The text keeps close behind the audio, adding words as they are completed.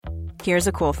Here's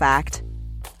a cool fact.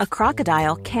 A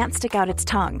crocodile can't stick out its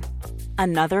tongue.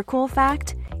 Another cool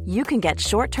fact, you can get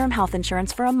short-term health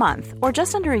insurance for a month or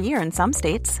just under a year in some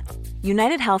states.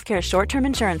 United Healthcare short-term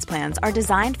insurance plans are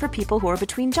designed for people who are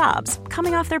between jobs,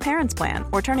 coming off their parents' plan,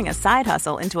 or turning a side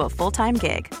hustle into a full-time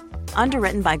gig.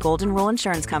 Underwritten by Golden Rule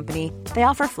Insurance Company, they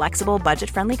offer flexible,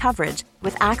 budget-friendly coverage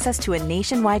with access to a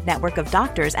nationwide network of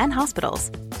doctors and hospitals.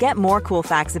 Get more cool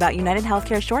facts about United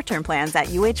Healthcare short-term plans at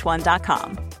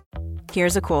uh1.com.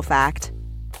 Here's a cool fact.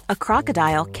 A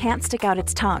crocodile can't stick out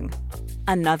its tongue.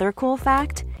 Another cool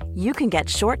fact, you can get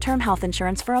short-term health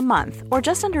insurance for a month or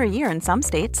just under a year in some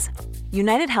states.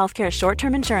 United Healthcare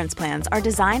short-term insurance plans are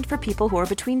designed for people who are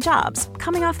between jobs,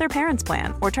 coming off their parents'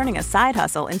 plan, or turning a side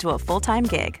hustle into a full-time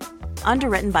gig.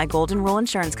 Underwritten by Golden Rule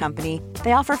Insurance Company,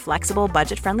 they offer flexible,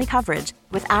 budget-friendly coverage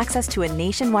with access to a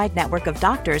nationwide network of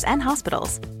doctors and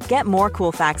hospitals. Get more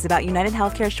cool facts about United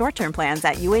Healthcare short-term plans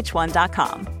at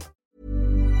uh1.com.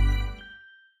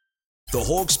 The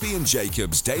Hawksbee and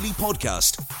Jacobs Daily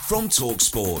Podcast from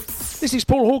TalkSport. This is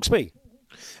Paul Hawksbee.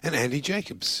 And Andy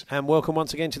Jacobs. And welcome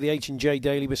once again to the H&J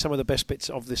Daily with some of the best bits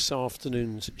of this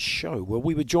afternoon's show. Well,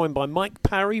 we were joined by Mike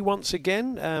Parry once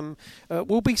again.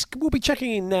 We'll be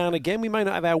checking in now and again. We may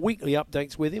not have our weekly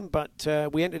updates with him, but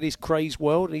we entered his craze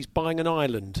world and he's buying an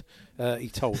island, he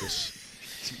told us.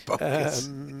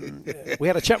 We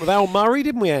had a chat with Al Murray,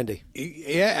 didn't we, Andy?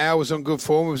 Yeah, Al was on good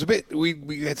form. It was a bit.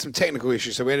 We had some technical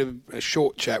issues, so we had a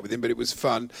short chat with him, but it was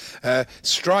fun.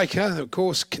 Striker, of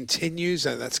course, continues,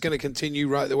 and that's going to continue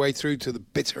right the way through to the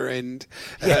bitter end.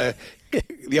 Yeah.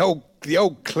 The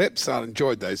old clips, I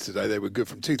enjoyed those today. They were good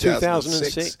from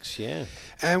 2006. Yeah.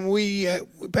 And we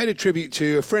paid a tribute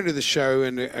to a friend of the show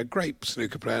and a great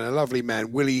snooker player and a lovely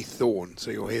man, Willie Thorne.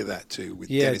 So you'll hear that too with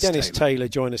Dennis Taylor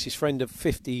joined us, his friend of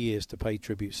 50 years, to pay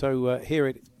tribute. So here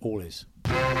it all is.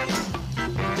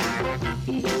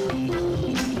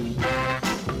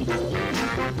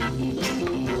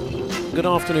 Good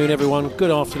afternoon, everyone.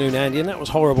 Good afternoon, Andy. And that was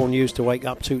horrible news to wake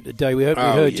up to today. We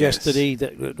heard yesterday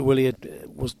that Willie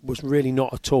was really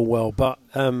not at all well. But,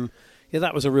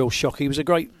 that was a real shock. He was a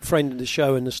great friend of the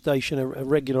show and the station, a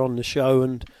regular on the show,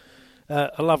 and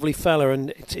a lovely fella. And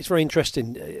it's very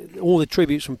interesting. All the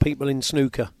tributes from people in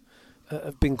snooker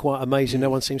have been quite amazing. No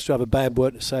one seems to have a bad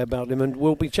word to say about him. And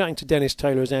we'll be chatting to Dennis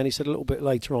Taylor, as Andy said, a little bit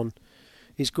later on.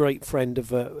 His great friend of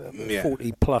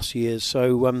 40-plus years.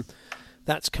 So...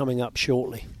 that's coming up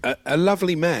shortly. A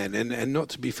lovely man, and not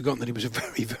to be forgotten that he was a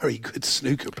very, very good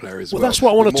snooker player as well. Well, that's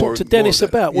what I want to talk to Dennis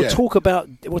about. We'll talk about.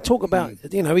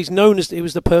 He's known as he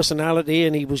was the personality,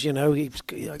 and he was. I know you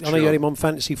had him on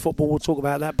fantasy football. We'll talk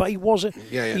about that, but he was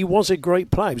he was a great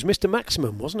player. He was Mr.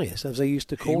 Maximum, wasn't he? As they used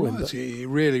to call him. He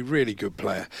really, really good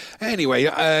player. Anyway,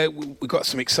 we've got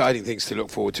some exciting things to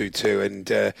look forward to too.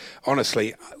 And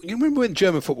honestly, you remember when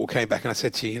German football came back, and I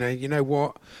said to you, you know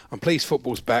what? I'm pleased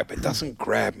football's back, but it doesn't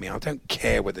grab me. I don't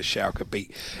care whether Schalke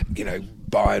beat,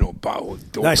 Bayern or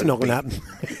Dortmund. That's not going to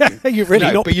happen. You're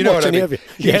really not watching what I mean.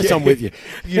 Yes, I'm with you.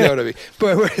 You know what I mean.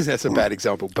 But that's a bad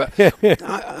example. But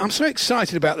I'm so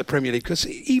excited about the Premier League because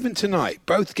even tonight,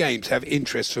 both games have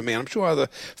interest for me. I'm sure other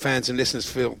fans and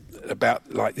listeners feel about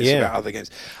other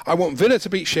games. I want Villa to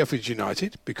beat Sheffield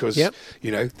United because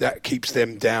that keeps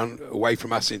them down away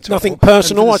from us in top. Nothing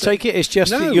personal, I take it. It's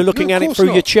just that you're looking at it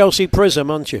through your Chelsea prism,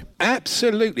 aren't you?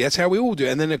 Absolutely, that's how we all do it.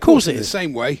 And then of course in the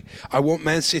same way, I want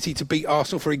Man City to beat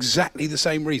Arsenal for exactly the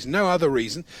same reason. No other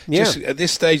reason. Just at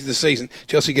this stage of the season,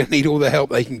 Chelsea are going to need all the help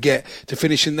they can get to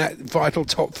finish in that vital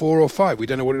top 4 or 5. We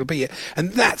don't know what it'll be yet.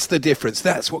 And that's the difference.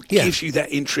 That's what gives you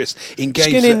that interest in games.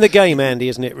 Skin in the game, Andy,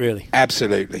 isn't it, really?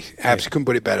 Absolutely. Couldn't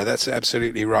put it better. That's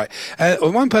absolutely right.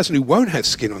 One person who won't have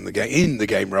skin on the game, in the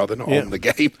game rather, not on the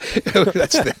game.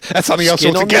 that's something else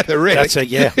altogether, really. That's it.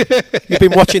 Yeah. You've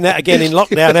been watching that again in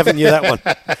lockdown, haven't you? That one.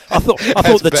 I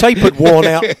thought the tape had worn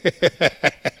out.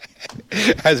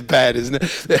 As bad, isn't it?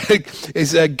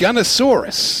 Is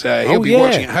Gunnosaurus. He'll be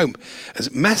watching at home. As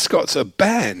mascots are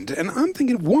banned, and I'm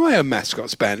thinking, why are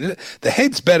mascots banned? The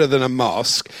head's better than a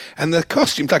mask, and the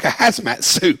costume's like a hazmat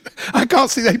suit. I can't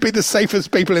see they'd be the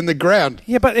safest people in the ground.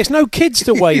 Yeah, but there's no kids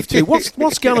to wave to. What's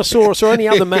Gunnosaurus or any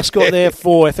other mascot there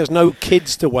for if there's no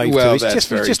kids to wave to? He's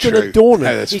just an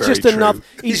adornment. No, he's just another.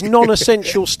 He's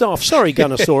non-essential stuff. Sorry,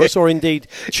 Gunnosaurus, or indeed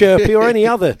Chirpy, or any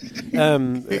other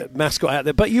mascot out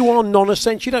there. But you are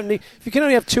non-essential. You don't need. If you can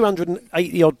only have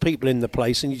 280 odd people in the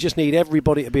place, and you just need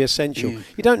everybody to be essential.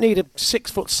 You don't need a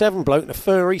 6'7" bloke in a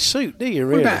furry suit, do you?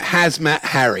 Really? What about Hazmat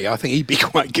Harry? I think he'd be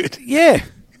quite good. Yeah.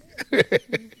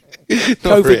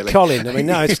 COVID really. Colin. I mean,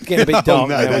 no, it's getting a bit dark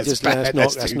now. That's right.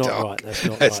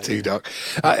 That's too dark.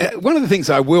 One of the things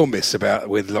I will miss about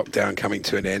with lockdown coming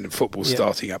to an end and football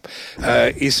starting up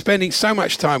is spending so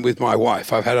much time with my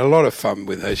wife. I've had a lot of fun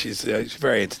with her. She's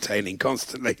very entertaining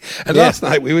constantly. And last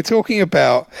night we were talking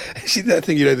about that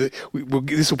thing.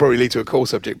 This will probably lead to a call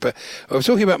subject, but I was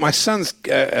talking about my son's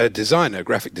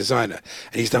graphic designer,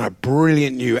 and he's done a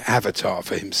brilliant new avatar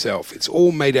for himself. It's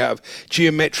all made out of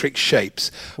geometric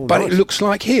shapes, but it looks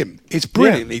like him. It's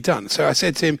brilliantly done. So I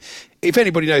said to him, if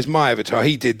anybody knows my avatar,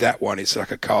 he did that one. It's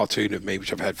like a cartoon of me,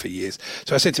 which I've had for years.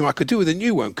 So I said to him, I could do with a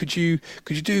new one. Could you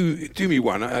do me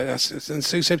one? And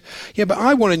Sue said, yeah, but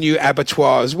I want a new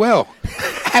abattoir as well.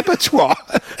 Abattoir?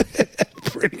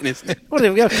 Brilliant, isn't it? Well,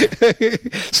 there we go.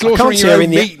 Slaughtering your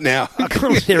own meat now. I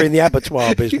can't see her in the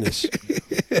abattoir business.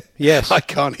 Yes. I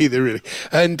can't either, really.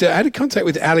 And I had a contact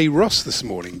with Ali Ross this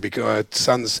morning, because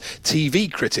Sun's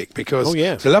TV critic, because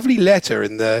there's a lovely letter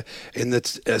in the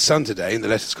Sun today, in the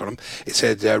letters column. It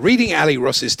said, reading Ali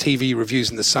Ross's TV reviews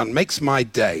in the Sun makes my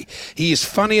day. He is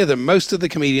funnier than most of the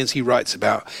comedians he writes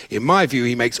about. In my view,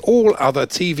 he makes all other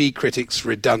TV critics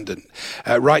redundant.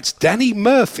 Writes Danny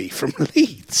Murphy from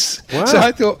Leeds. Wow. So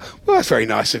I thought, well, that's very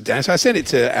nice of Dan. So I sent it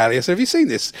to Ali. I said, have you seen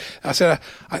this? I said,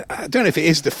 I don't know if it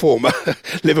is the former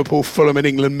Liverpool, Fulham and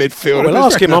England midfielder. Well, we'll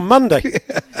ask him on Monday.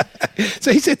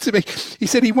 So he said to me,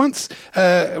 he once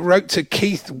wrote to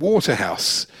Keith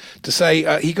Waterhouse to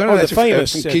say he got the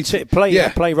famous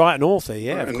playwright and author,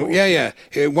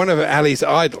 one of Ali's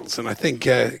idols, and I think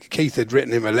Keith had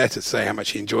written him a letter to say how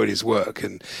much he enjoyed his work,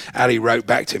 and Ali wrote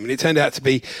back to him, and it turned out to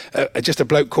be just a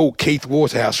bloke called Keith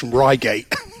Waterhouse from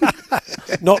Reigate.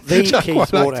 Not the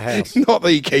Keith Waterhouse. Not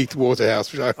the Keith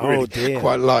Waterhouse, which I really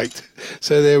quite liked.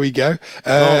 So there we go.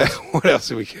 What else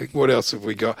have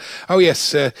we got? Oh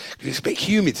yes, it's a bit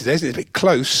humid today, isn't it? It's a bit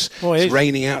close. It's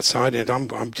raining outside, and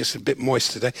I'm just a bit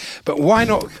moist today. But why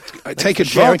not take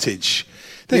advantage?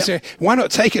 Why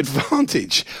not take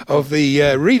advantage of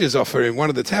the reader's offer in one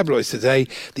of the tabloids today,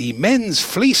 the men's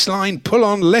fleece line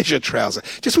pull-on leisure trouser.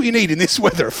 Just what you need in this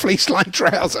weather, a fleece line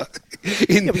trouser.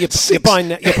 You're buying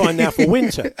now for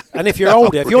winter. And if you're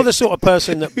older, if you're the sort of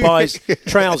person that buys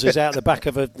trousers out the back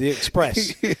of the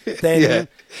Express, then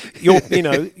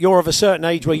you're of a certain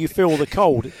age where you feel the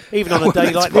cold. Even on a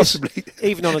day like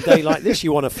this,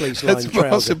 you want a fleece line trouser. That's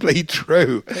possibly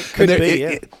true. It could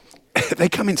be. They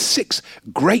come in 6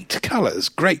 great colours.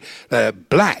 Great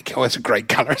black. Oh, that's a great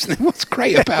colour, isn't it? What's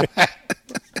great about that?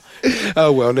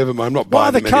 Oh, well, never mind. I'm not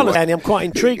buying them. What are the colours, Andy? I'm quite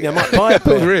intrigued. I might buy a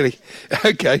pair. Oh, really?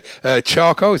 Okay.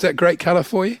 Charcoal, is that a great colour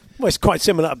for you? Well, it's quite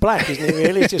similar to black, isn't it,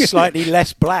 really? It's just slightly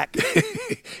less black.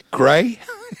 Grey?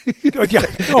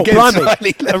 Oh,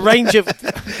 blimey. A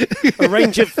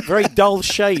range of very dull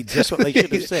shades. That's what they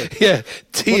should have said. Yeah.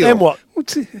 Teal. Well, then what?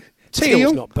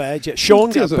 Teal's not bad. Yeah.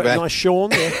 Sean, nice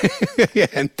Sean. Yeah,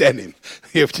 and denim.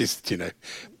 Which is,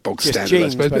 bog standard,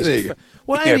 jeans, I suppose. But there you go.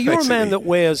 Well, Andy, you're a man that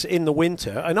wears in the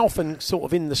winter, and often sort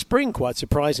of in the spring, quite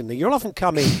surprisingly. You'll often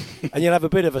come in and you'll have a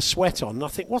bit of a sweat on. And I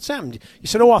think, what's happened? You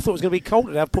said, I thought it was going to be cold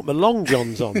today. I've put my long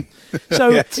johns on.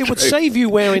 So it would save you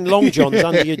wearing long johns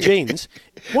under your jeans.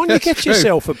 Why don't you get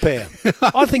yourself a pair?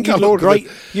 I think you'd look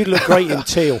great. You'd look great in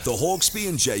teal. The Hawksbee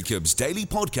and Jacobs Daily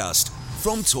Podcast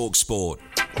from TalkSport.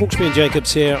 Hawksbee and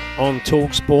Jacobs here on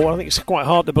TalkSport. I think it's quite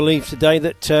hard to believe today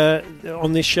that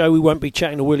on this show we won't be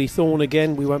chatting to Willie Thorne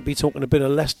again. We won't be talking a bit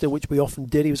of Leicester, which we often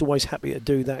did. He was always happy to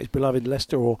do that, his beloved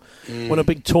Leicester. Or when a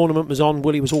big tournament was on,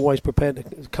 Willie was always prepared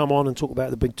to come on and talk about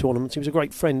the big tournaments. He was a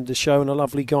great friend of the show and a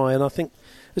lovely guy. And I think,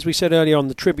 as we said earlier on,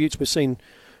 the tributes we've seen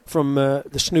from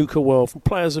the snooker world, from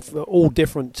players of all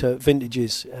different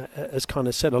vintages, has kind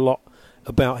of said a lot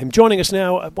about him. Joining us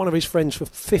now, one of his friends for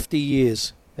 50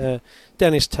 years,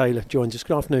 Dennis Taylor joins us.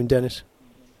 Good afternoon, Dennis.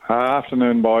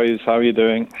 Afternoon, boys. How are you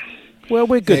doing? Well,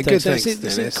 we're good, thanks.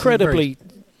 It's incredibly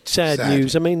sad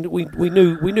news. I mean, we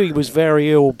knew he was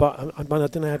very ill, but I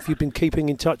don't know if you've been keeping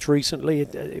in touch recently.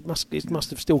 It must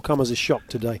have still come as a shock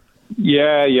today.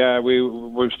 Yeah.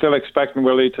 We're still expecting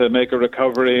Willie to make a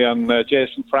recovery, and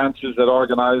Jason Francis had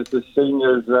organised the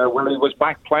seniors. Willie was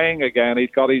back playing again.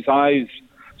 He'd got his eyes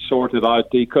sorted out.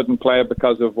 He couldn't play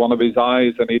because of one of his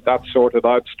eyes, and that sorted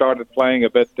out, started playing a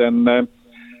bit, and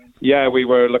we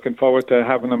were looking forward to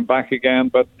having him back again,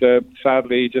 but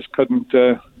sadly he just couldn't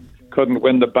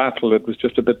win the battle. It was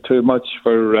just a bit too much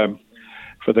for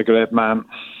the great man.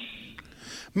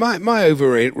 My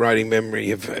overriding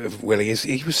memory of Willie is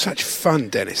he was such fun,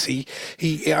 Dennis.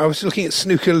 I was looking at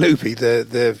Snooker Loopy,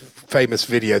 the famous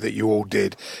video that you all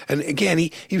did, and again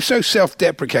he was so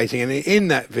self-deprecating, and in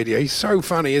that video he's so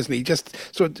funny, isn't he? Just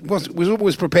sort of was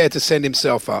always prepared to send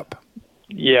himself up.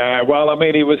 Yeah, well, I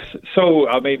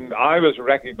mean, I was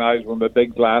recognised with the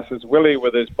big glasses. Willie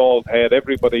with his bald head,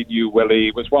 everybody knew Willie.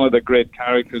 He was one of the great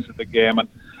characters of the game.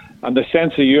 And the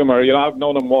sense of humour, I've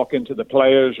known him walk into the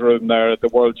players' room there at the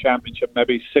World Championship,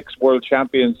 maybe 6 world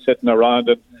champions sitting around,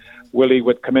 and Willie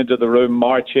would come into the room,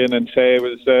 march in and say,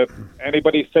 was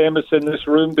anybody famous in this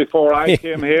room before I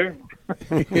came here?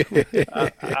 And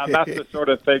that's the sort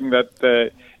of thing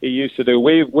that he used to do.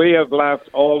 We have laughed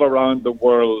all around the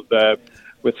world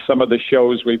with some of the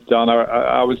shows we've done.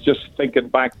 I was just thinking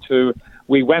back to,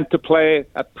 we went to play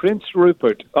at Prince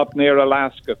Rupert up near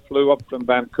Alaska, flew up from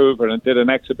Vancouver and did an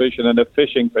exhibition in a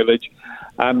fishing village,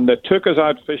 and they took us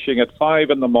out fishing at 5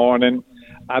 a.m,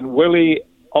 and Willie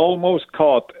almost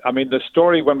caught, the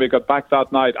story when we got back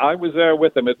that night, I was there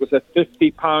with him. It was a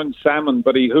 50-pound salmon,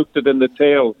 but he hooked it in the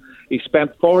tail. He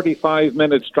spent 45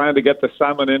 minutes trying to get the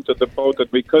salmon into the boat,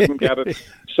 and we couldn't get it.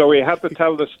 So he had to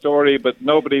tell the story, but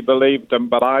nobody believed him.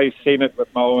 But I seen it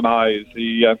with my own eyes.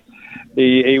 He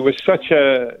was such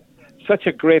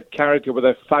a great character with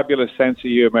a fabulous sense of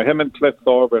humour. Him and Cliff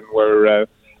Thorburn were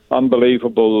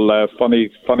unbelievable,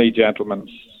 funny gentlemen.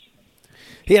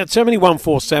 He had so many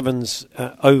 147s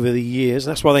over the years.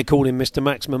 That's why they called him Mr.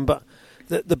 Maximum. But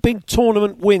the big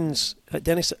tournament wins,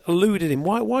 Dennis, eluded him.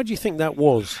 Why do you think that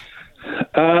was?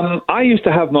 I used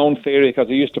to have my own theory because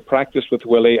I used to practice with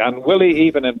Willie, and Willie,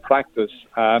 even in practice,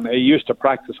 he used to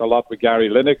practice a lot with Gary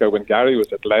Lineker when Gary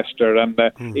was at Leicester, and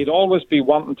he'd always be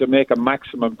wanting to make a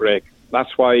maximum break.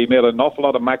 That's why he made an awful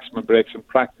lot of maximum breaks in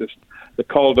practice. They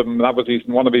called him, that was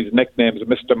one of his nicknames,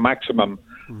 Mr. Maximum.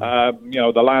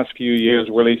 The last few years,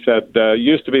 Willie said,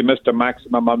 used to be Mr.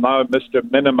 Maximum, I'm now Mr.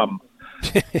 Minimum.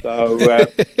 So,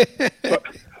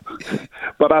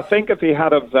 but I think if he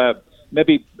had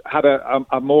maybe had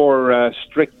a more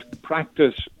strict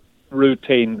practice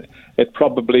routine, it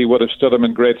probably would have stood him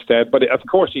in great stead. But of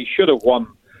course, he should have won.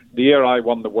 The year I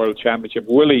won the World Championship,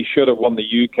 Willie should have won the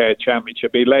UK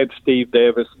Championship. He led Steve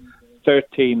Davis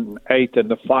 13-8 in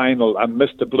the final and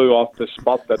missed the blue off the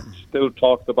spot that's still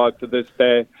talked about to this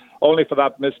day. Only for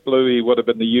that missed blue, he would have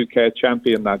been the UK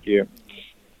champion that year.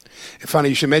 Funny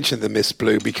you should mention the Miss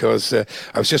Blue, because I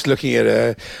was just looking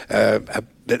at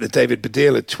David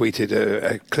Baddiel had tweeted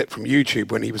a clip from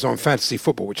YouTube when he was on Fantasy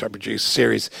Football, which I produced,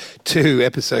 Series 2,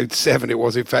 Episode 7 it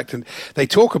was, in fact, and they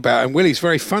talk about, and Willie's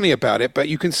very funny about it, but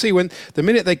you can see when the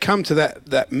minute they come to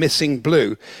that missing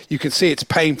blue, you can see it's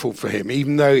painful for him,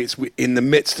 even though it's in the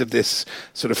midst of this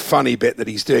sort of funny bit that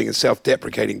he's doing and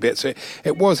self-deprecating bit. So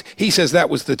he says that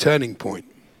was the turning point.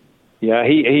 Yeah,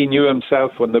 he knew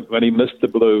himself when he missed the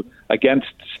blue against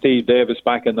Steve Davis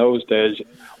back in those days.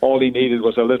 All he needed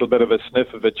was a little bit of a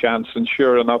sniff of a chance, and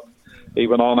sure enough, he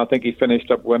went on. I think he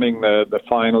finished up winning the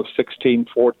final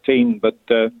 16-14. But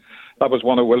that was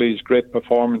one of Willie's great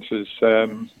performances.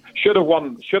 Should have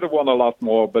won a lot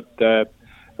more, but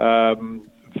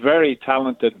very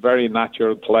talented, very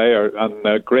natural player, and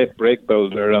a great break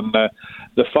builder. And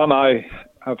the fun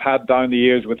I've had down the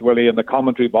years with Willie in the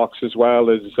commentary box as well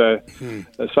is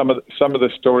some of the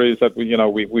stories that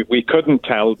we couldn't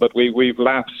tell, but we've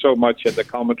laughed so much in the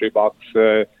commentary box.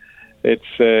 It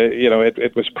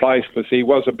was priceless. He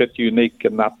was a bit unique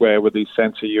in that way with his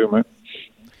sense of humour.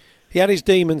 He had his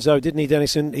demons, though, didn't he,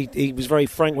 Dennis? And he was very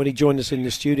frank when he joined us in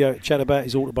the studio, chat about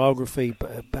his autobiography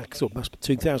back sort of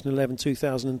 2011,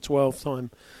 2012 time,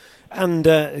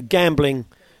 and gambling.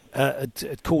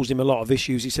 It caused him a lot of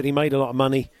issues. He said he made a lot of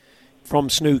money from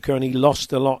snooker and he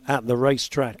lost a lot at the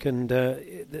racetrack. And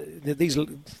these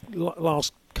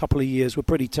last couple of years were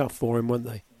pretty tough for him, weren't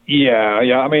they?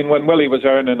 Yeah. I mean, when Willie was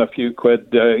earning a few quid,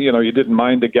 you didn't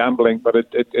mind the gambling, but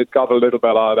it got a little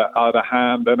bit out of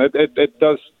hand. And it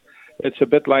does. It's a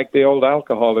bit like the old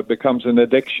alcohol. It becomes an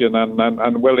addiction.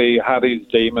 And Willie had his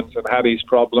demons and had his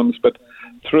problems, but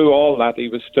through all that, he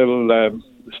was still,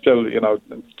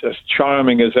 just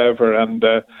charming as ever. And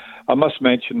I must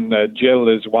mention Jill,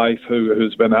 his wife,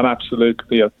 who's been an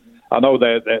absolutely, I know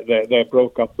they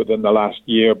broke up within the last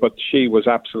year, but she was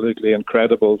absolutely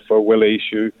incredible for Willie.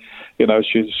 She's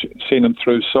seen him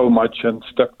through so much and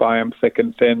stuck by him thick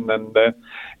and thin. And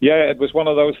it was one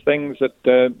of those things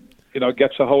that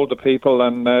gets a hold of people,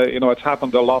 and it's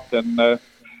happened a lot, and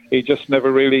he just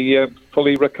never really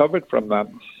fully recovered from that.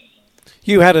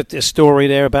 You had a story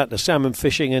there about the salmon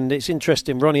fishing, and it's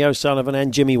interesting. Ronnie O'Sullivan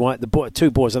and Jimmy White,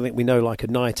 two boys I think we know like a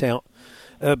night out,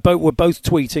 were both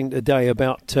tweeting today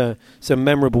about some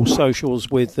memorable socials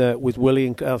with Willie.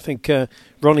 And I think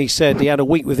Ronnie said he had a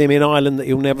week with him in Ireland that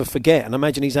he'll never forget. And I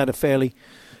imagine he's had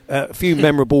a few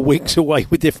memorable weeks away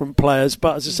with different players.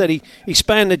 But as I said, he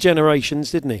spanned the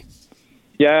generations, didn't he?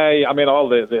 Yeah, I mean, all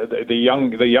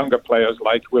the younger players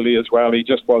liked Willie as well. He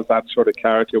just was that sort of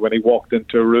character. When he walked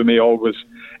into a room, he was,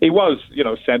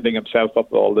 sending himself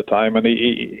up all the time, and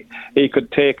he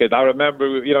could take it. I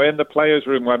remember, in the players'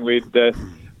 room when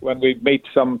we'd meet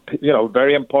some,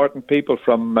 very important people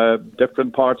from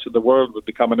different parts of the world would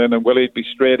be coming in, and Willie'd be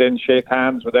straight in, shake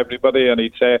hands with everybody, and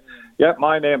he'd say, "Yeah,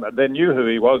 my name." They knew who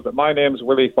he was, but my name's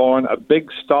Willie Thorne, a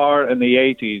big star in the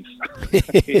 80s.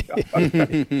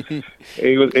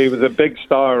 He was a big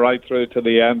star right through to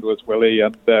the end, was Willie,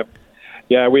 and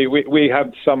we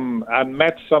had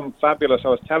met some fabulous. I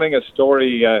was telling a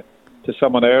story to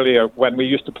someone earlier when we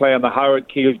used to play in the Howard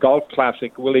Keel Golf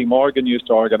Classic. Willie Morgan used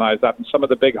to organise that, and some of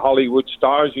the big Hollywood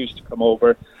stars used to come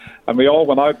over, and we all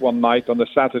went out one night on the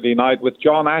Saturday night with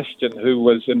John Ashton, who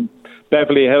was in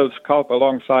Beverly Hills Cop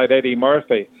alongside Eddie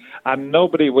Murphy, and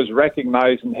nobody was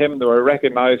recognising him. They were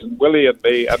recognising Willie and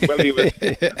me, and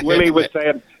Willie was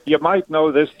saying, "You might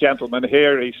know this gentleman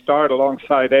here. He starred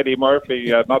alongside Eddie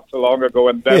Murphy not so long ago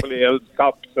in Beverly Hills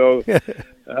Cop." So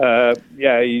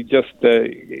he just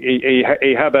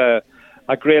he had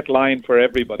a great line for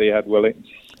everybody, had Willie.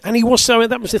 And he was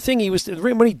that was the thing. He was,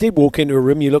 when he did walk into a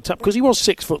room, you looked up, because he was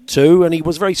 6'2", and he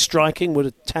was very striking with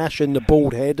a tash and the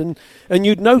bald head, and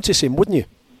you'd notice him, wouldn't you?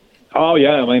 Oh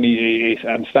yeah, I mean,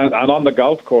 and on the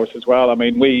golf course as well. I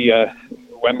mean, we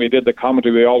when we did the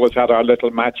commentary, we always had our little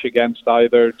match against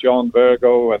either John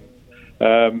Virgo and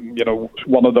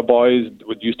one of the boys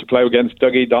used to play against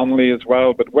Dougie Donnelly as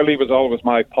well. But Willie was always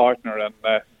my partner,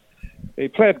 and he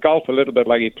played golf a little bit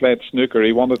like he played snooker.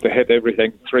 He wanted to hit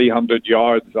everything 300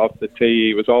 yards off the tee.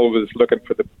 He was always looking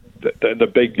for the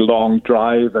big long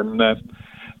drive, and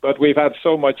but we've had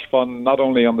so much fun, not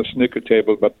only on the snooker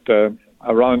table but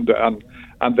around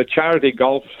and the charity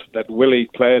golf that Willie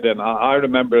played in. I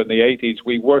remember in the 80s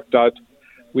we worked out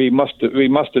we must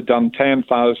have done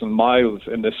 10,000 miles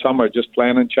in the summer just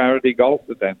playing in charity golf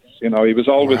events. He was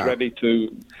always ready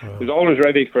to. He was always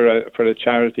ready for a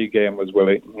charity game, was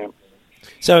Willie. Yeah.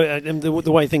 So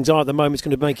the way things are at the moment is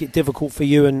going to make it difficult for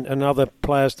you and other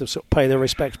players to sort of pay their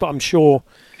respects. But I'm sure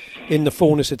in the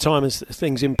fullness of time, as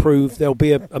things improve, there'll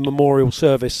be a memorial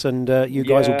service, and you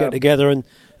guys will get together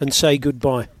and say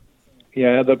goodbye.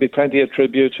 Yeah, there'll be plenty of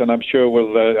tributes, and I'm sure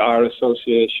our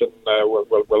association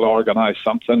will organise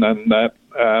something, and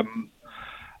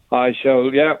I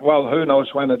shall. Yeah, well, who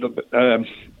knows when it'll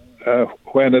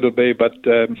be, but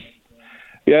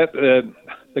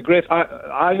the great.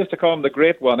 I used to call him the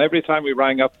Great One. Every time we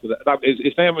rang up,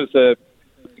 his name was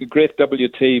Great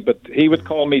WT, but he would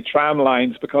call me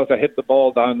Tramlines because I hit the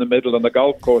ball down the middle on the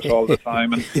golf course all the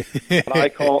time, and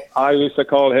I used to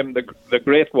call him the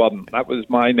Great One. That was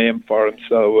my name for him.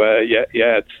 So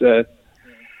it's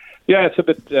a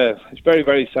bit it's a very,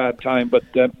 very sad time, but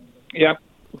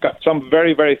got some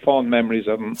very, very fond memories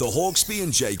of him. The Hawksbee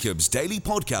and Jacobs Daily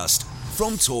Podcast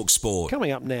from TalkSport.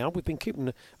 Coming up now, we've been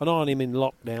keeping an eye on him in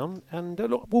lockdown, and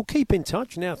look, we'll keep in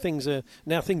touch now. Things are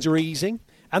easing.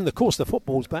 And, of course, the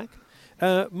football's back.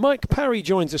 Mike Parry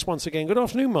joins us once again. Good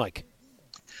afternoon, Mike.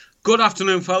 Good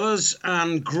afternoon, fellas,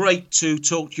 and great to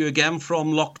talk to you again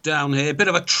from lockdown here. Bit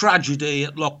of a tragedy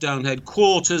at lockdown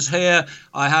headquarters here.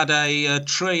 I had a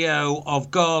trio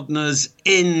of gardeners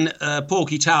in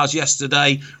Porky Towers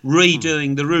yesterday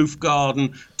redoing the roof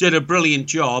garden. Did a brilliant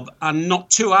job, and not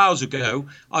 2 hours ago,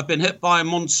 I've been hit by a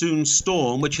monsoon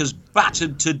storm which has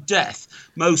battered to death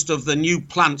most of the new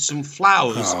plants and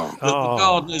flowers that the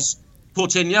gardeners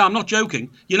put in. Yeah, I'm not joking.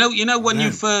 You know when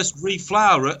you first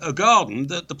reflower a garden,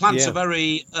 the plants are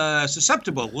very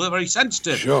susceptible. They're very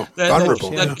sensitive. Sure,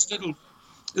 vulnerable.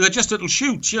 They're just little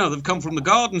shoots, they've come from the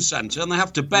garden centre and they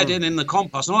have to bed in the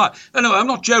compost and all that. Anyway, I'm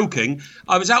not joking.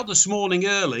 I was out this morning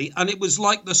early and it was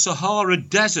like the Sahara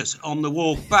Desert on the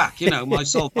walk back, my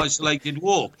self-isolated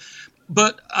walk.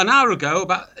 But an hour ago,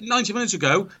 about 90 minutes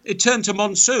ago, it turned to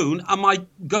monsoon and my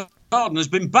garden has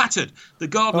been battered. The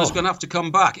gardener's going to have to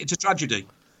come back. It's a tragedy.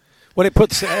 Well, it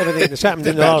puts everything that's happened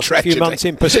in the last few months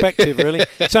in perspective, really.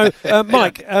 So,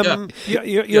 Mike,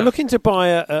 you're looking to buy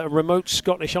a remote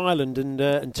Scottish island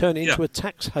and turn it into a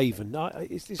tax haven.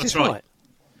 Is this right?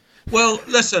 Well,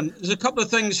 listen, there's a couple of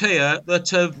things here that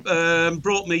have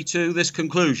brought me to this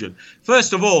conclusion.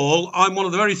 First of all, I'm one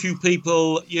of the very few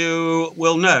people you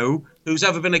will know who's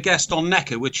ever been a guest on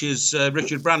Necker, which is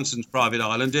Richard Branson's private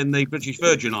island in the British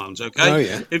Virgin Islands, okay? Oh,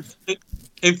 yeah.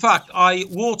 In fact, I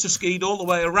water skied all the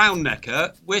way around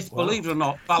Necker with, believe it or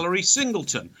not, Valerie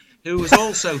Singleton. who was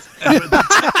also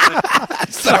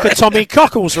it's like a Tommy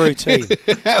Cockles routine.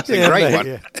 That was a great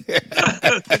one.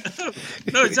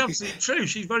 No, it's absolutely true.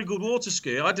 She's a very good water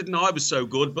skier. I didn't know I was so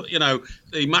good, but,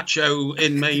 the macho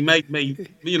in me made me,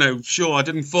 sure I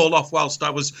didn't fall off whilst I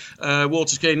was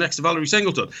water skiing next to Valerie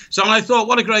Singleton. So I thought,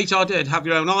 what a great idea to have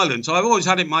your own island. So I've always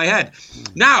had it in my head.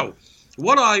 Now,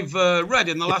 what I've read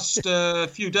in the last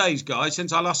few days, guys,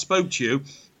 since I last spoke to you,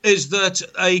 is that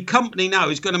a company now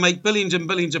is going to make billions and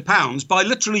billions of pounds by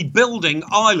literally building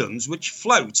islands which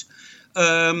float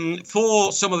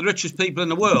for some of the richest people in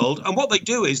the world. And what they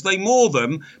do is they moor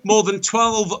them more than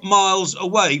 12 miles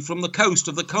away from the coast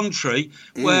of the country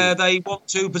where they want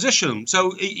to position them.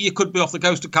 So you could be off the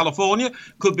coast of California,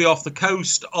 could be off the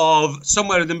coast of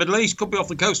somewhere in the Middle East, could be off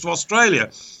the coast of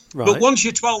Australia. Right. But once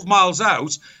you're 12 miles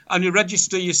out and you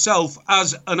register yourself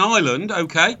as an island,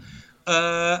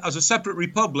 as a separate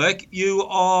republic, you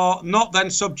are not then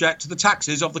subject to the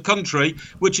taxes of the country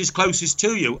which is closest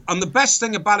to you. And the best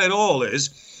thing about it all is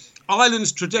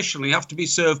islands traditionally have to be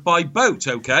served by boat,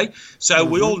 So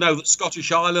we all know that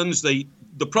Scottish islands, the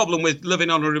problem with living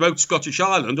on a remote Scottish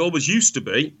island always used to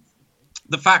be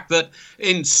the fact that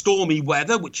in stormy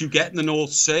weather, which you get in the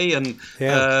North Sea and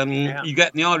you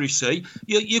get in the Irish Sea,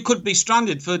 you could be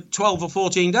stranded for 12 or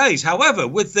 14 days. However,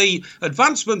 with the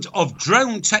advancement of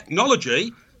drone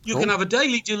technology, you can have a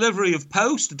daily delivery of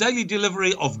post, a daily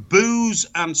delivery of booze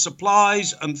and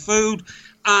supplies and food.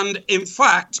 And in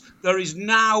fact, there is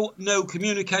now no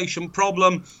communication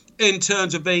problem in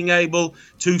terms of being able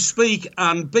to speak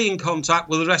and be in contact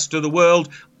with the rest of the world.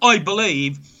 I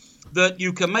believe that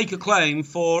you can make a claim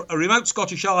for a remote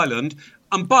Scottish island.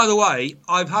 And by the way,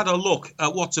 I've had a look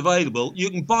at what's available. You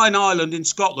can buy an island in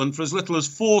Scotland for as little as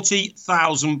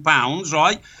 £40,000,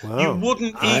 right? Wow. You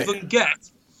wouldn't even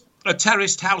get a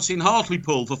terraced house in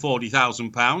Hartlepool for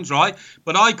 £40,000, right?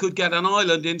 But I could get an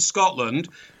island in Scotland,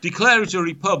 declare it a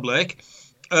republic,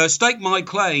 stake my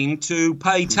claim to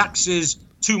pay taxes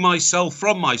to myself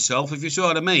from myself, if you see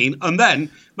what I mean, and then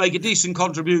make a decent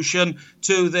contribution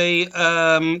to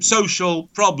the social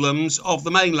problems of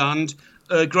the mainland,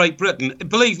 Great Britain.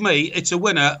 Believe me, it's a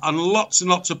winner, and lots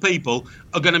of people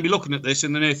are going to be looking at this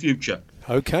in the near future.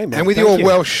 Okay, man. And with your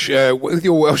Welsh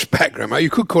background, you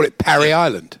could call it Parry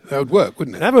Island. That would work,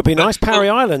 wouldn't it? That would be nice. Parry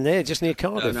Island there, just near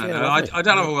Cardiff. No, I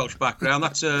don't have a Welsh background.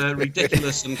 That's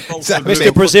ridiculous and false.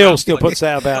 Mr. Brazil still puts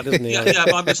that about, doesn't he? Yeah,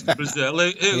 my Mr. Brazil,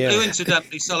 who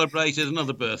incidentally celebrated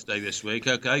another birthday this week.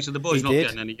 So the boy's not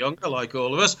getting any younger, like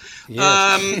all of us.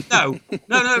 Yes. No.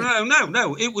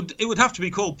 It would have to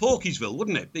be called Porkiesville,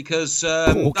 wouldn't it? Because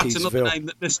that's another name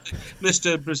that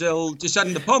Mr. Brazil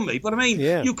descended upon me. But I mean,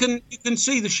 you can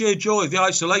see the sheer joy of the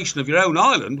isolation of your own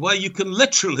island, where you can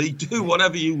literally do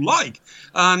whatever you like,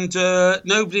 and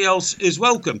nobody else is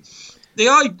welcome.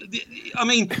 The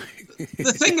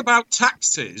thing about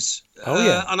taxes,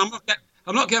 and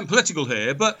I'm not getting political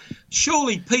here, but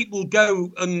surely people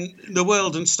go in the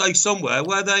world and stay somewhere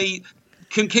where they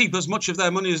can keep as much of their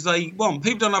money as they want.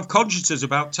 People don't have consciences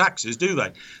about taxes, do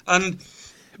they? And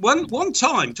one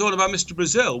time, talking about Mr.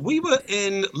 Brazil, we were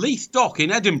in Leith Dock in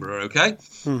Edinburgh,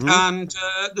 and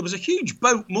there was a huge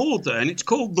boat moored there, and it's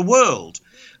called The World.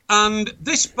 And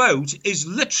this boat is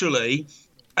literally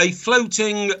a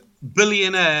floating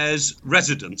billionaire's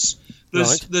residence.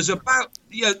 There's about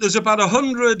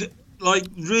 100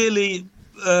 really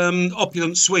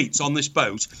opulent suites on this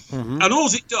boat, and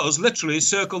all it does literally is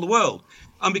circle the world.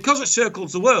 And because it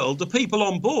circles the world, the people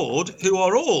on board, who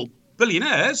are all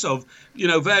billionaires of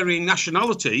varying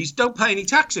nationalities, don't pay any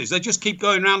taxes. They just keep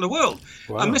going around the world.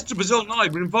 Wow. And Mr. Brazil and I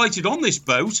were invited on this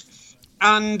boat,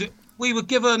 and we were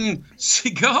given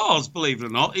cigars, believe it or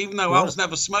not, even though Al's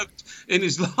never smoked in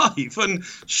his life, and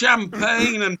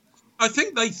champagne, and I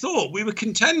think they thought we were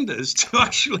contenders to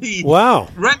actually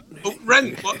rent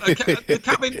the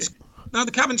cabins. Now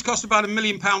the cabins cost about £1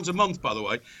 million a month, by the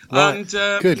way. Right. And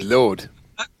good Lord.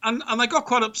 And they got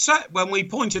quite upset when we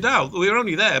pointed out that we were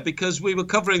only there because we were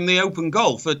covering the Open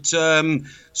Golf at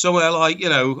somewhere like, I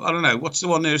don't know, what's the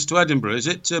one nearest to Edinburgh? Is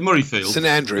it Murrayfield? St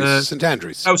Andrews. St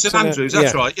Andrews. Oh, St Andrews,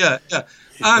 that's right, yeah.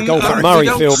 And golf at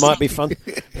Murrayfield might be fun.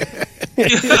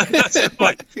 Yeah, that's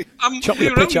right. Chop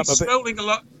your pitch up a bit.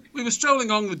 We were strolling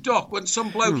along the dock when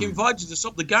some bloke invited us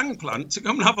up the gangplank to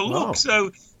come and have a look. So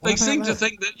they seemed to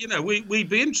think that we'd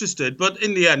be interested, but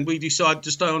in the end we decided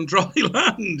to stay on dry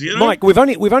land. Mike, we've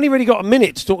only really got a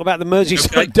minute to talk about the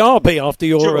Merseyside derby after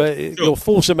your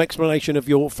fulsome explanation of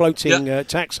your floating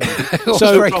tax.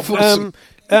 So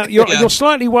you're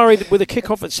slightly worried with a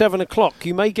kick-off at 7 o'clock.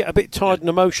 You may get a bit tired and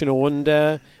emotional and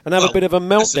have a bit of a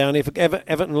meltdown if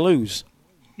Everton lose.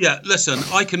 Yeah, listen,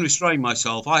 I can restrain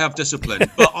myself. I have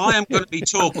discipline. But I am going to be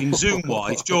talking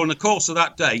Zoom-wise during the course of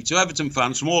that day to Everton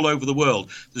fans from all over the world.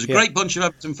 There's a great bunch of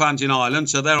Everton fans in Ireland,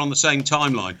 so they're on the same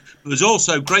timeline. But there's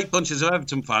also great bunches of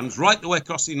Everton fans right the way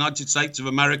across the United States of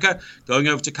America, going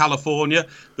over to California.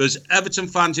 There's Everton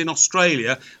fans in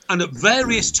Australia. And at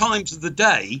various times of the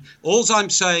day, all I'm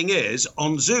saying is,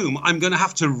 on Zoom, I'm going to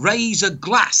have to raise a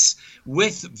glass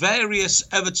with various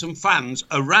Everton fans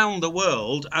around the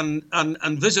world and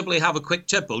visibly have a quick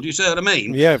tipple. Do you see what I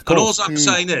mean? Yeah, of course. And all I'm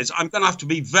saying is I'm going to have to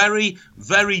be very,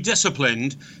 very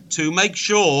disciplined to make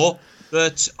sure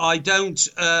that I don't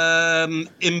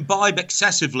imbibe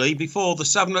excessively before the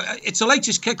 7. It's the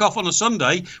latest kick-off on a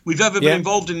Sunday we've ever been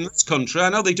involved in this country. I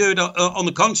know they do it on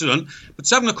the continent, but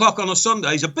 7 o'clock on a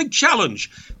Sunday is a big challenge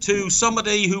to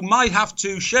somebody who might have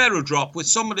to share a drop with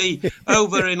somebody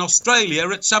over in Australia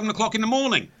at 7 o'clock in the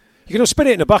morning. You can spin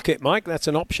it in a bucket, Mike. That's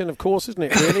an option, of course, isn't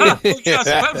it? Really?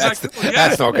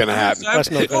 That's not going to happen. That's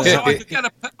not going to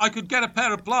happen. I could get a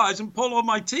pair of pliers and pull all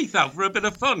my teeth out for a bit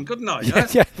of fun, couldn't I?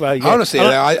 Honestly,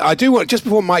 I do want, just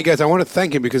before Mike goes, I want to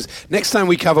thank him because next time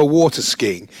we cover water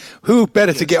skiing, who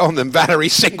better to get on than Valerie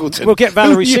Singleton? We'll get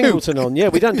Valerie Singleton on. Yeah,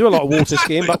 we don't do a lot of water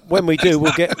skiing, but when we do,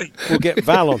 we'll get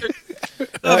Val on.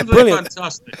 Brilliant.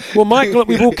 Fantastic. Well, Mike, look,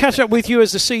 we will catch up with you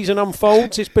as the season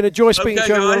unfolds. It's been a joy speaking to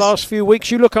you over the last few weeks.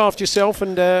 You look after yourself,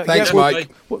 and thanks,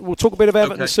 Mike. We'll talk a bit of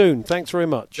Everton soon. Thanks very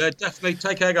much. Yeah, definitely.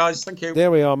 Take care, guys. Thank you.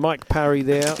 There we are, Mike Parry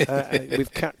there.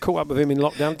 We've caught up with him in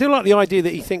lockdown. I do like the idea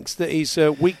that he thinks that his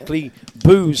weekly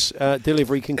booze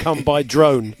delivery can come by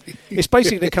drone. It's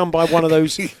basically to come by one of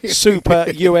those super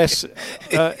US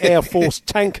Air Force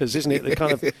tankers, isn't it? The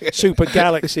kind of super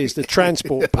Galaxies, the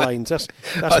transport planes. That's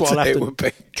what I'll have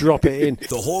to drop it in.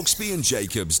 The Hawksbee and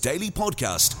Jacobs Daily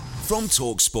Podcast from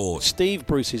TalkSport. Steve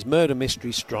Bruce's Murder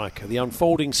Mystery Striker, the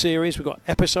unfolding series. We've got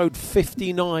episode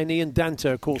 59. Ian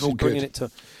Danter, of course, is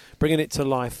bringing it to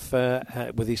life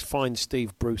with his fine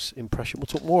Steve Bruce impression. We'll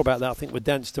talk more about that, I think, with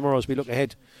Dance tomorrow as we look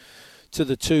ahead to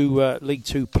the two League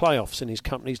Two playoffs, and his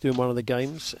company's doing one of the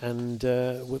games, and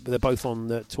they're both on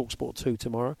TalkSport 2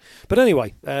 tomorrow. But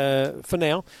anyway, for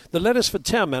now, the Leadersford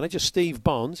Town manager, Steve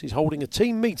Barnes, is holding a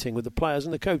team meeting with the players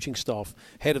and the coaching staff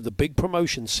ahead of the big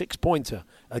promotion six-pointer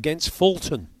against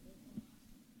Fulton.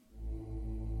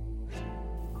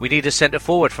 We need a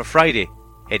centre-forward for Friday,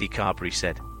 Eddie Carberry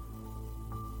said.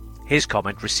 His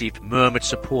comment received murmured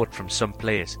support from some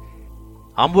players.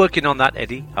 I'm working on that,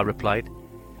 Eddie, I replied.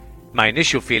 My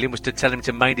initial feeling was to tell him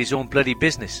to mind his own bloody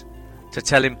business, to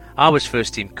tell him I was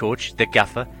first-team coach, the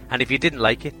gaffer, and if he didn't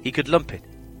like it, he could lump it.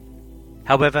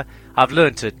 However, I've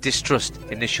learned to distrust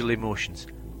initial emotions.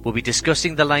 We'll be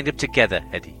discussing the lineup together,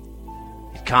 Eddie.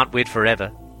 It can't wait forever,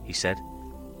 he said.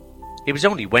 It was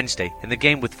only Wednesday, and the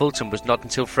game with Fulton was not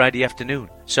until Friday afternoon,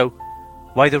 so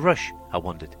why the rush, I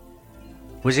wondered.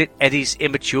 Was it Eddie's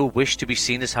immature wish to be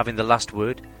seen as having the last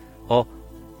word, or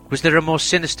was there a more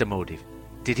sinister motive?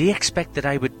 Did he expect that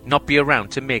I would not be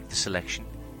around to make the selection?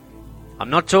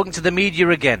 I'm not talking to the media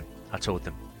again, I told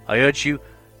them. I urge you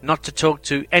not to talk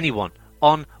to anyone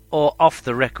on or off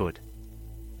the record.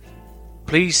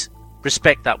 Please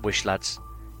respect that wish, lads.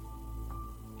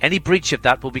 Any breach of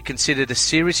that will be considered a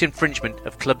serious infringement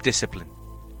of club discipline.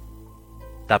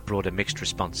 That brought a mixed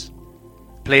response.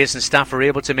 Players and staff are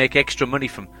able to make extra money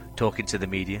from talking to the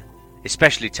media,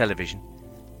 especially television.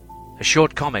 A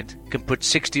short comment can put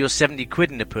 60 or 70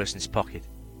 quid in a person's pocket.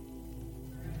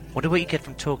 Wonder what you get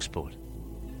from TalkSport.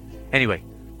 Anyway,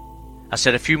 I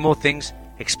said a few more things,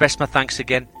 expressed my thanks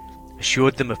again,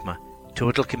 assured them of my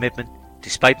total commitment,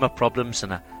 despite my problems,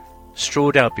 and I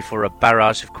strode out before a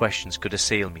barrage of questions could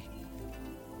assail me.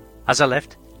 As I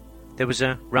left, there was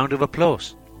a round of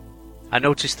applause. I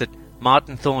noticed that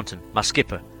Martin Thornton, my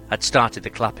skipper, had started the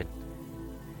clapping.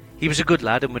 He was a good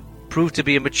lad and would prove to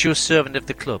be a mature servant of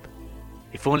the club.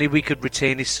 If only we could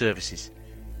retain his services.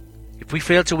 If we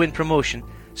failed to win promotion,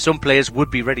 some players would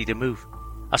be ready to move.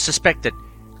 I suspect that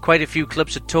quite a few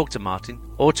clubs had talked to Martin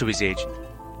or to his agent.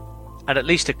 And at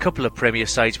least a couple of Premier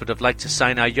sides would have liked to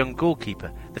sign our young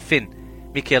goalkeeper, the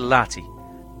Finn, Mikael Lahti,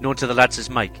 known to the lads as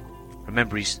Mike.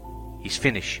 Remember, he's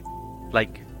Finnish.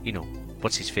 Like, you know,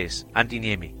 what's his face? Antti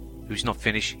Niemi, who's not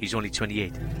Finnish, he's only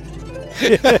 28.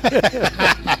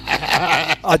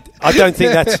 I don't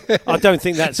think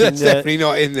that's definitely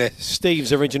not in there.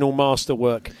 Steve's original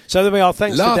masterwork. So there we are.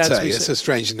 Thanks Latte, for Dad's. it's a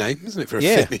strange name, isn't it, for a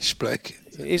Finnish bloke?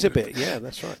 It is a bit, yeah,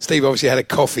 that's right. Steve obviously had a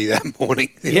coffee that morning.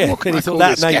 Yeah, and he thought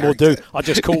that name will do. I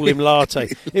just call him Latte.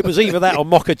 It was either that or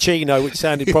Mochaccino, which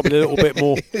sounded probably a little bit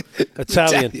more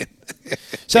Italian.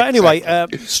 So anyway,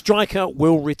 Striker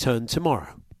will return tomorrow.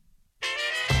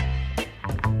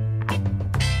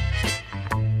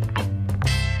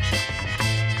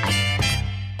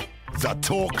 The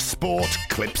Talk Sport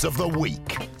Clips of the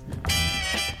Week.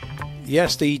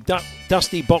 Yes, the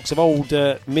dusty box of old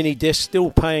mini discs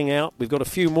still paying out. We've got a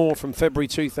few more from February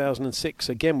 2006.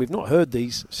 Again, we've not heard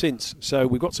these since, so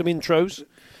we've got some intros.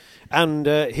 And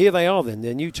here they are then.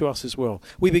 They're new to us as well.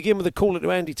 We begin with a caller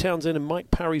to Andy Townsend and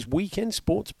Mike Parry's Weekend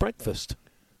Sports Breakfast.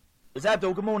 It's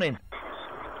Abdul. Good morning.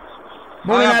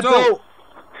 Morning, Abdul.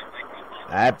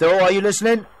 Abdul, are you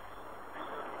listening?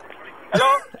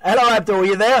 Hello? Hello, Abdul. Are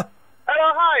you there?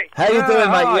 Hello, hi. How you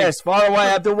doing, mate? Hi. Yes, fire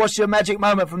away, Abdul. What's your magic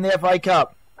moment from the FA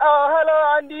Cup?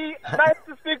 Hello, Andy. Nice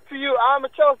to speak to you. I'm a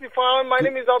Chelsea fan. My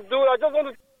name is Abdul. I just want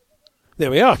to... There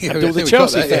we are. Yeah, Abdul, the we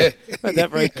Chelsea got that, fan. Made that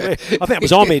very clear. I think that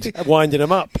was Ahmed winding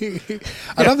him up.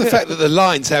 I love the fact that the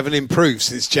lines haven't improved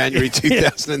since January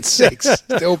 2006.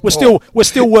 Still We're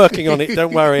still working on it.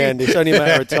 Don't worry, Andy. It's only a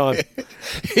matter of time.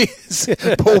 Here's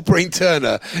Paul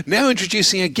Breen-Turner now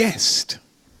introducing a guest.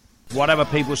 Whatever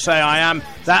people say I am,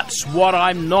 that's what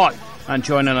I'm not. And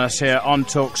joining us here on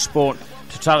Talk Sport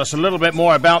to tell us a little bit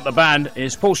more about the band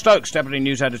is Paul Stokes, Deputy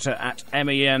News Editor at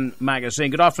MEN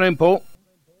Magazine. Good afternoon, Paul.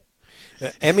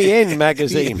 MEN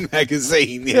Magazine.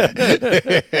 Magazine, yeah.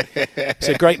 It's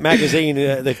a great magazine,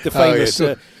 the famous...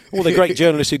 all the great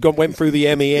journalists who went through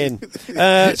the MEN.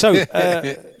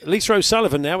 Lisa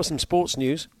O'Sullivan now with some sports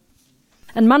news.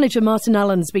 And manager Martin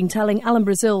Allen's been telling Alan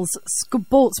Brazil's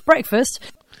Sports Breakfast...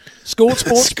 Sports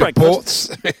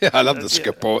Breakfast. I love the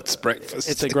Sports Breakfast.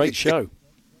 It's a great show.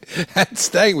 And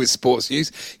staying with sports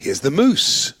news, here's the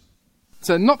Moose.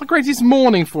 So not the greatest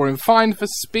morning for him. Fined for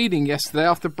speeding yesterday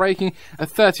after breaking a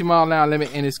 30-mile-an-hour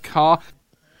limit in his car.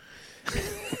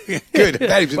 Good.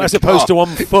 As opposed to on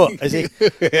foot, as he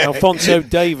Alphonso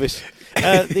Davis.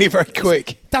 Very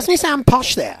quick. Doesn't he sound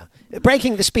posh there?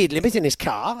 Breaking the speed limit in his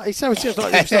car. It sounds just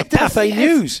like Cafe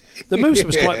News. The Moose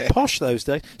was quite posh those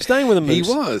days. Staying with the Moose.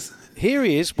 He was. Here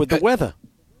he is with the weather.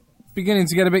 Beginning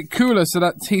to get a bit cooler, so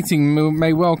that teeting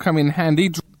may well come in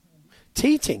handy.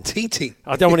 Teeting.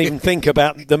 I don't want to even think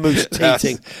about the Moose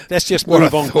teeting. Let's just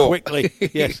move on quickly.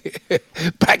 Yes.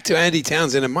 Back to Andy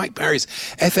Townsend and Mike Parry's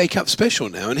FA Cup special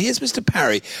now. And here's Mr.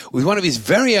 Parry with one of his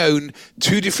very own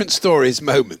two different stories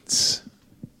moments.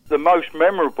 The most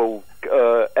memorable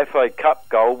FA Cup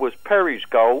goal was Perry's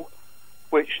goal,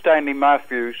 which Stanley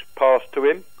Matthews passed to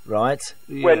him. Right.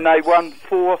 Yeah. When they won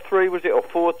 4-3, was it, or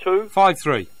 4-2?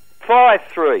 5-3.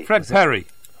 5-3. Fred Perry.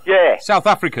 Yeah. South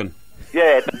African.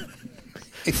 Yeah.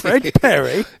 Fred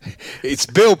Perry? It's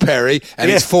Bill Perry, and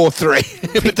it's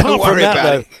 4-3. But don't worry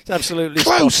about it. It's absolutely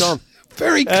close. Spot on.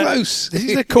 Very close. This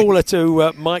is a caller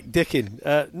to Mike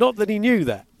Dickin. Not that he knew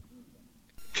that.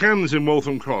 Ken's in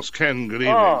Waltham Cross. Ken, good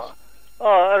evening.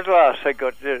 At last I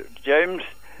got James.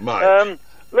 Mike.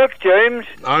 Look, James.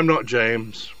 I'm not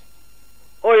James.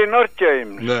 Oh, you're not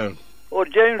James? No. Oh,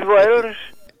 James Wales?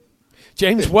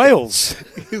 James Wales.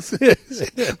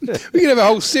 We can have a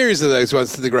whole series of those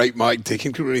ones to the great Mike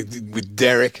Dickin with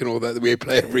Derek and all that we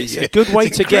play every year. It's a good way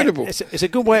to get. It's a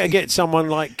good way to get someone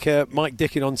like Mike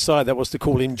Dickin on side. That was to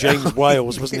call him James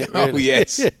Wales, wasn't it? Really? Oh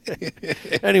yes.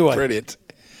 Anyway, brilliant.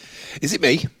 Is it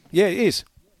me? Yeah, it is.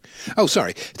 Oh,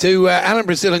 sorry. To Alan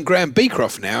Brazil and Graham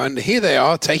Beecroft now, and here they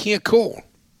are taking a call.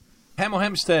 Hemel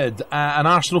Hempstead, an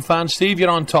Arsenal fan. Steve, you're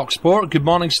on Talk Sport. Good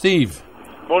morning, Steve.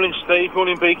 Morning, Steve.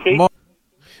 Morning, Beaky.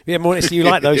 Yeah, morning. You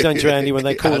like those, don't you, Andy, when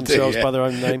they call themselves by their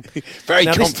own name? Very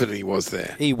confident he was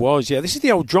there. He was, yeah. This is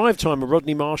the old drive time of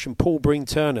Rodney Marsh and Paul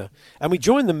Breen-Turner, and we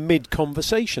joined them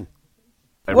mid-conversation.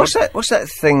 What's that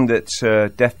thing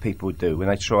that deaf people do when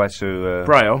they try to...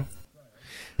 Braille.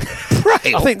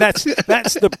 I think that's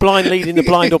the blind leading the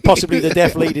blind, or possibly the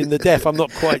deaf leading the deaf. I'm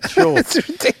not quite sure. That's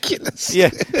ridiculous.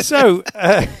 Yeah. So,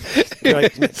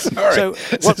 great. Sorry. So,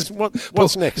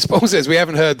 what's next? Paul says we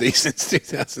haven't heard these since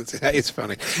 2006. That is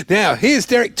funny. Now, here's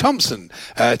Derek Thompson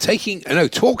talking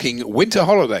winter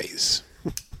holidays.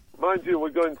 Mind you, we're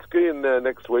going skiing there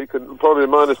next week, and probably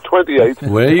minus 28.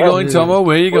 Where are you going, Tomo?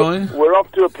 Where are you going? We're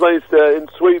off to a place in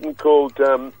Sweden called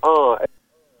A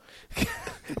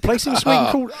place in Sweden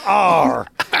called R.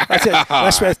 That's it.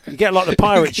 That's where you get a lot of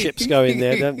pirate ships going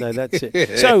there, don't they? That's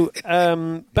it. So,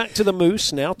 back to the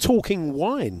Moose now, talking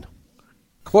wine.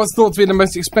 What's thought to be the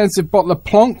most expensive bottle of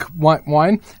Plonk white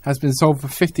wine has been sold for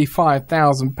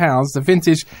 £55,000. The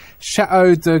vintage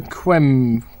Chateau de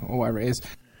Quem, or whatever it is.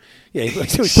 Yeah, he put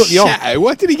the on. Chateau?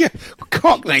 What did he get?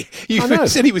 Cockney. You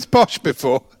said he was posh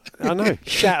before. I know.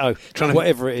 Chateau.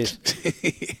 Whatever it is.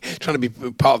 Trying to be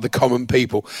part of the common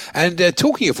people. And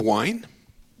talking of wine.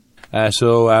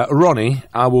 So Ronnie,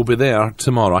 I will be there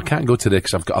tomorrow. I can't go today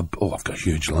because I've got a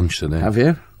huge lunch today. Have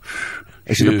you?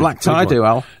 Is it a black tie do,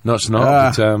 Al? No, it's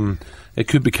not. But, it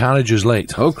could be carriages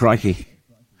late. Oh, crikey.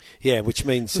 Yeah, which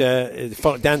means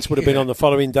Dance would have been on the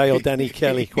following day, or Danny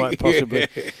Kelly, quite possibly.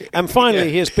 And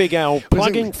finally, here's Big Al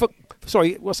plugging for...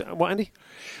 Sorry, what, Andy?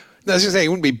 No, I was going to say, it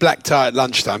wouldn't be black tie at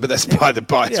lunchtime, but that's by the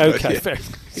by. Yeah, okay, fair.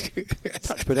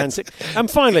 Touch pedantic. And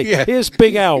finally, here's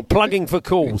Big Al plugging for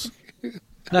calls.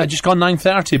 No, just gone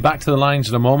 9:30. Back to the lines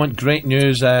in a moment. Great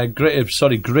news.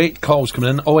 Great calls coming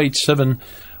in. 087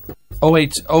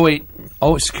 08.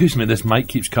 Oh, excuse me. This mic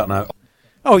keeps cutting out.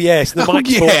 Oh yes, the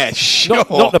mic's fault. Sure.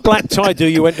 Not the black tie do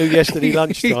you went to yesterday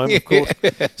lunchtime, of course.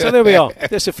 So there we are.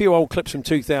 There's a few old clips from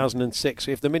 2006.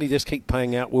 If the mini discs keep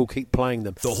paying out, we'll keep playing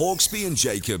them. The Hawksbee and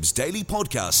Jacobs Daily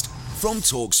Podcast from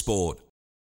TalkSport.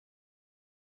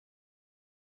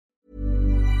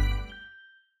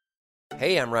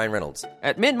 Hey, I'm Ryan Reynolds.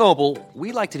 At Mint Mobile,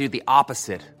 we like to do the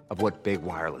opposite of what Big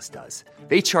Wireless does.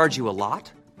 They charge you a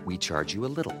lot, we charge you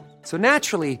a little. So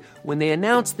naturally, when they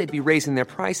announced they'd be raising their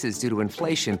prices due to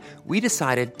inflation, we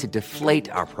decided to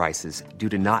deflate our prices due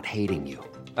to not hating you.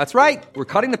 That's right. We're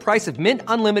cutting the price of Mint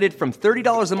Unlimited from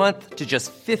 $30 a month to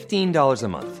just $15 a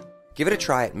month. Give it a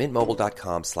try at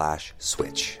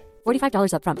mintmobile.com/switch.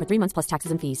 $45 up front for 3 months plus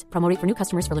taxes and fees. Promo rate for new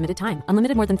customers for limited time.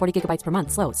 Unlimited more than 40 gigabytes per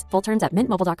month. Slows full terms at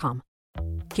mintmobile.com.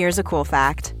 Here's a cool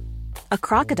fact. A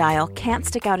crocodile can't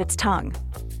stick out its tongue.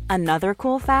 Another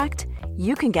cool fact,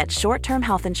 you can get short-term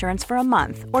health insurance for a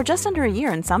month or just under a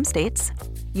year in some states.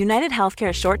 United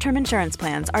Healthcare short-term insurance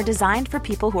plans are designed for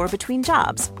people who are between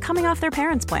jobs, coming off their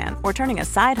parents' plan, or turning a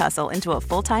side hustle into a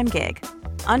full-time gig.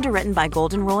 Underwritten by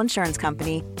Golden Rule Insurance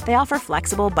Company, they offer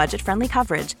flexible, budget-friendly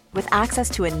coverage with access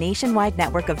to a nationwide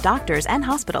network of doctors and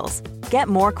hospitals. Get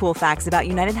more cool facts about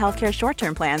United Healthcare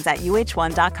short-term plans at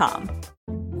uh1.com.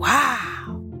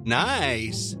 Wow.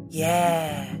 Nice.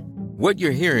 Yeah. What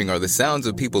you're hearing are the sounds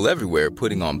of people everywhere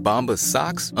putting on Bombas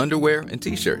socks, underwear, and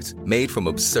T-shirts made from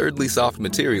absurdly soft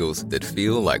materials that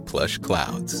feel like plush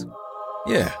clouds.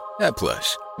 Yeah, that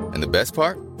plush. And the best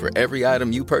part? For every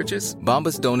item you purchase,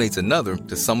 Bombas donates another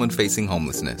to someone facing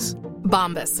homelessness.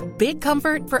 Bombas. Big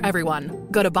comfort for everyone.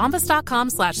 Go to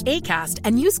bombas.com/ACAST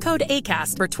and use code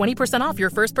ACAST for 20% off your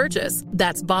first purchase.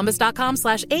 That's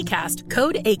bombas.com/ACAST.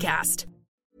 Code ACAST.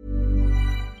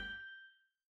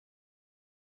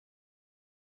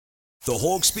 The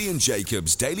Hawksbee and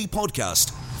Jacobs Daily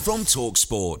Podcast from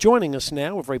TalkSport. Joining us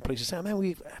now, we're very pleased to say, a man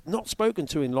we've not spoken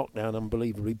to in lockdown,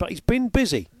 unbelievably, but he's been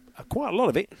busy, quite a lot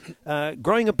of it,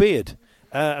 growing a beard,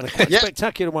 and a quite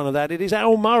spectacular one of that. It is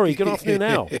Al Murray. Good afternoon,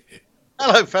 Al.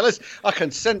 Hello, fellas. I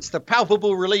can sense the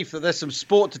palpable relief that there's some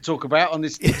sport to talk about on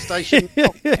this station.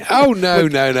 Oh,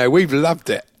 no. We've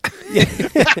loved it.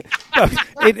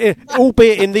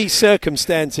 Albeit in these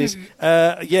circumstances,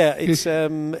 it's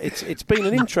been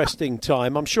an interesting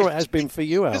time. I'm sure it has been for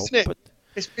you, Al. Isn't it? But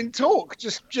it's been talk,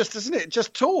 just isn't it?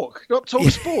 Just talk, not talk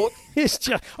sport. It's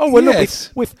just. Oh well, yes.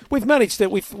 Look, we've managed to.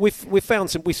 We've found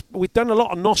some. We've done a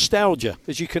lot of nostalgia,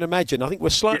 as you can imagine. I think we're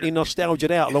slightly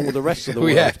nostalgiaed out along with the rest of the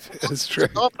world. Yeah, that's true.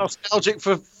 I'm nostalgic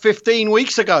for 15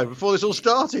 weeks ago, before this all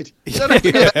started. Now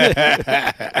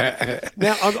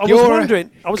I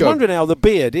was wondering, Al, the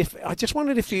beard. I just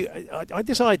wondered if you. I had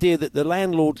this idea that the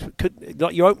landlord could,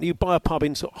 like, you buy a pub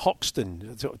in sort of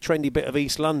Hoxton, sort of trendy bit of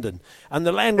East London, and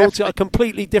the landlord's got a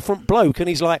completely different bloke, and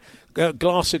he's like, a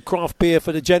glass of craft beer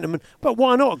for the gentleman, but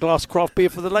why not a glass of craft beer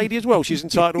for the lady as well? She's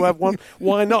entitled to have one.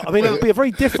 Why not? I mean, it would be a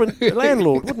very different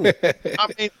landlord, wouldn't it? I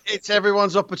mean, it's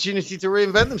everyone's opportunity to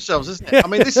reinvent themselves, isn't it? I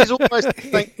mean, this is almost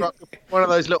like one of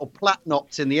those little plat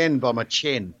knots in the end by my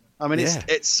chin. I mean,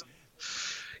 it's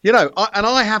you know,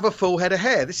 I have a full head of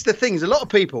hair. This is the thing. A lot of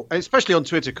people, especially on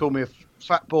Twitter, call me a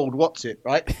fat bald what's it,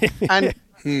 right? And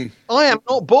I am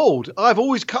not bald. I've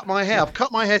always cut my hair. I've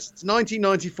cut my hair since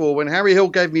 1994 when Harry Hill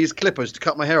gave me his clippers to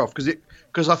cut my hair off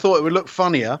because I thought it would look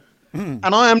funnier. And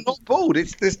I am not bald.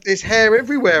 It's there's hair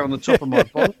everywhere on the top of my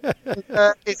body.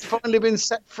 It's finally been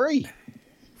set free.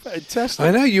 Fantastic.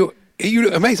 I know you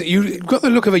look amazing. You've got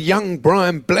the look of a young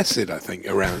Brian Blessed, I think,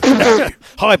 around.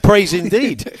 High praise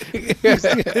indeed.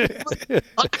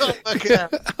 I can't work it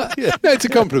out. No, it's a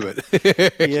compliment.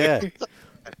 Yeah.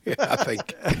 I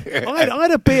think. I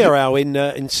had a beer, Al,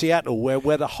 in Seattle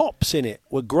where the hops in it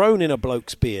were grown in a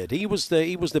bloke's beard. He was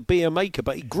the beer maker,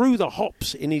 but he grew the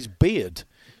hops in his beard.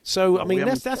 So I mean,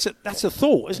 that's a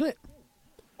thought, isn't it?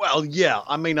 Well, yeah.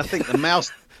 I mean, I think the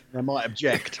mouse I might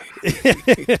object.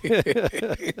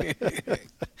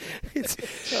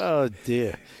 Oh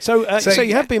dear. So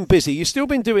you have been busy. You've still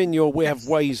been doing your We Have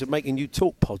Ways of Making You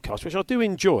Talk podcast, which I do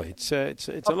enjoy. It's a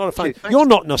lot of fun. You're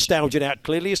not nostalgic out,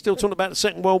 clearly. You're still talking about the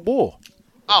Second World War.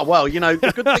 Oh, well, you know,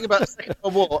 the good thing about the Second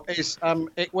World War is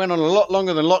it went on a lot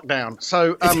longer than lockdown.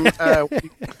 So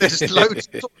there's loads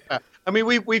to talk about. I mean,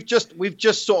 we've just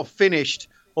sort of finished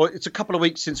or it's a couple of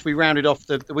weeks since we rounded off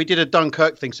we did a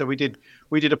Dunkirk thing. So we did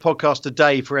a podcast a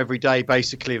day for every day,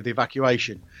 basically, of the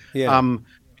evacuation. Yeah.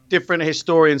 Different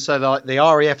historians, so like the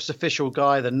RAF's official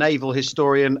guy, the naval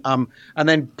historian, and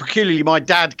then peculiarly my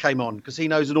dad came on because he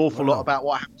knows an awful lot about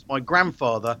what happened to my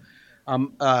grandfather,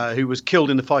 who was killed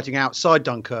in the fighting outside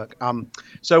Dunkirk.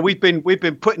 So we've been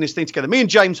putting this thing together. Me and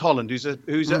James Holland, who's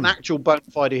an actual bona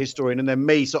fide historian, and then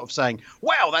me sort of saying,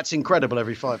 "Wow, that's incredible!"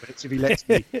 every 5 minutes if he lets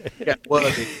me get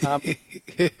wordy.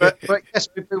 But yes,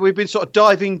 we've been sort of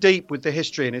diving deep with the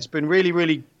history, and it's been really,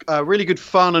 really, really good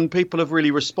fun, and people have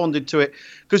really responded to it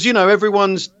because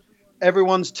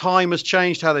everyone's time has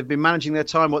changed, how they've been managing their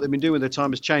time, what they've been doing with their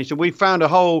time has changed, and we found a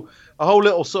whole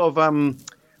little sort of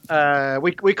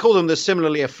we call them the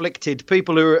similarly afflicted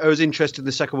people who are as interested in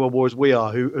the Second World War as we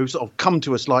are, who sort of come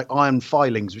to us like iron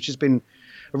filings, which has been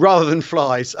rather than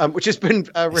flies, which has been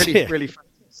really, really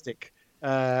fantastic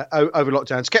over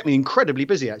lockdown. It's kept me incredibly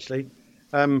busy, actually.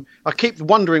 I keep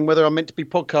wondering whether I'm meant to be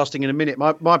podcasting in a minute.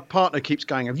 My partner keeps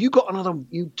going, "Have you got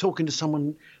you talking to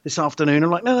someone this afternoon?" I'm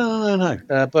like, no.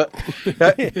 But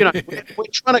we're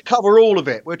trying to cover all of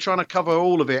it. We're trying to cover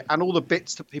all of it and all the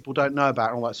bits that people don't know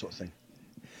about and all that sort of thing.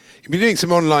 You've been doing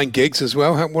some online gigs as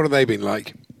well. What have they been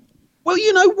like? Well,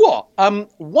 you know what?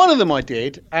 One of them I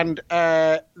did, and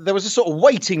there was a sort of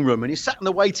waiting room, and you sat in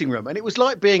the waiting room, and it was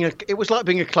like being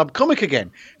a club comic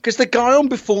again, because the guy on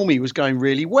before me was going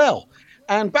really well.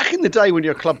 And back in the day when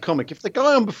you're a club comic, if the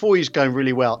guy on before you is going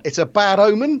really well, it's a bad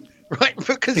omen, right?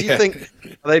 Because you think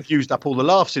they've used up all the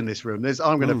laughs in this room.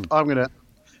 I'm gonna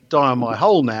die on my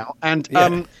hole now, and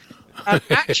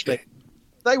actually.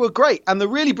 They were great, and the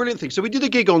really brilliant thing. So we did a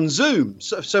gig on Zoom.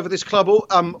 So for this club,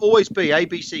 Always Be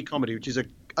ABC Comedy, which is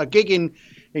a gig in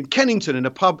Kennington, in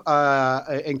a pub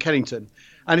in Kennington,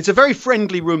 and it's a very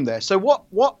friendly room there. So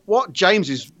what James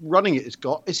is running it has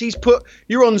got is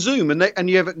you're on Zoom and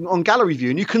you have it on gallery view,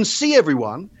 and you can see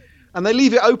everyone, and they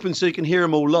leave it open so you can hear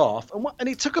them all laugh. And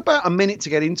it took about a minute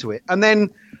to get into it, and then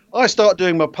I start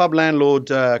doing my pub landlord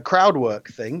crowd work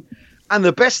thing. And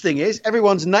the best thing is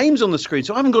everyone's name's on the screen,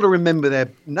 so I haven't got to remember their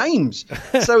names.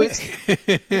 So it's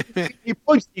you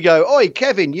point, you go, "Oi,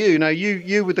 Kevin, you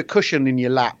with the cushion in your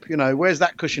lap, where's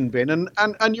that cushion been?"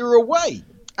 And you're away.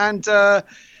 And the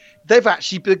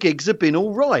gigs have been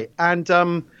all right. And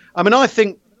I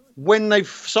think when they've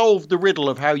solved the riddle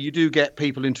of how you do get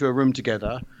people into a room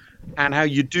together and how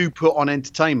you do put on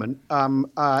entertainment,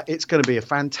 it's going to be a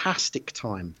fantastic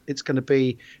time. It's going to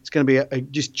be a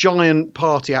just giant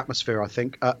party atmosphere, I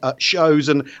think, at shows,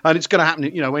 and it's going to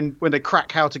happen. When they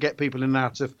crack how to get people in and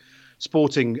out of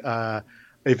sporting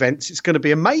events, it's going to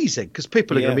be amazing because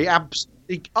people are going to be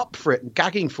absolutely up for it and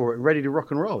gagging for it and ready to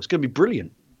rock and roll. It's going to be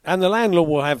brilliant. And the landlord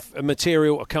will have a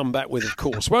material to come back with, of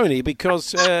course, won't he?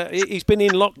 Because he's been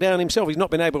in lockdown himself. He's not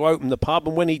been able to open the pub.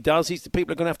 And when he does,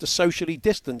 people are going to have to socially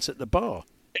distance at the bar.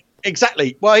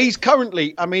 Exactly. Well, he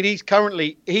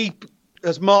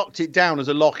has marked it down as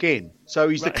a lock-in. So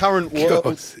he's the current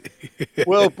world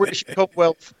British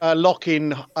Commonwealth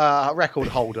lock-in record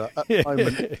holder at the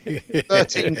moment.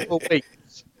 13 full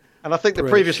weeks. And I think the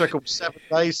previous record was 7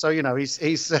 days, so he's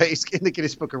in the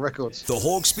Guinness Book of Records. The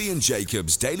Hawksbee and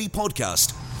Jacobs Daily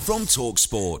Podcast from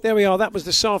TalkSport. There we are. That was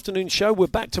this afternoon's show. We're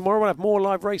back tomorrow. We'll have more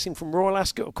live racing from Royal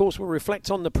Ascot. Of course, we'll reflect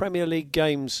on the Premier League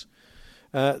games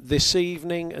this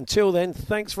evening. Until then,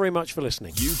 thanks very much for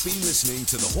listening. You've been listening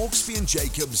to the Hawksbee and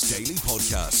Jacobs Daily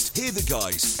Podcast. Hear the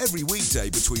guys every weekday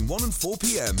between 1 and 4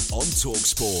 p.m. on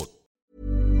TalkSport.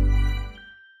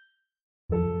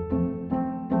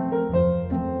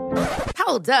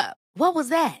 Hold up. What was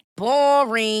that?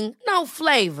 Boring. No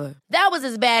flavor. That was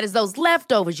as bad as those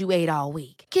leftovers you ate all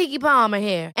week. Keke Palmer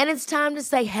here. And it's time to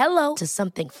say hello to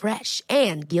something fresh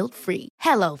and guilt-free.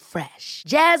 Hello Fresh.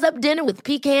 Jazz up dinner with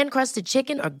pecan-crusted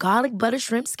chicken or garlic butter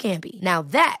shrimp scampi. Now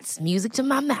that's music to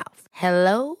my mouth.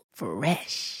 Hello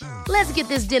Fresh. Let's get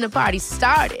this dinner party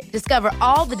started. Discover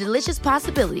all the delicious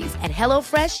possibilities at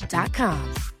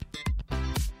HelloFresh.com.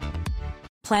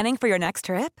 Planning for your next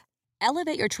trip?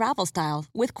 Elevate your travel style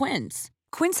with Quince.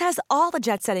 Quince has all the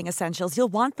jet-setting essentials you'll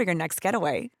want for your next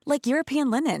getaway, like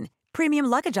European linen, premium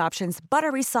luggage options,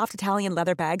 buttery soft Italian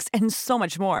leather bags, and so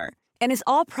much more. And is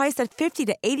all priced at 50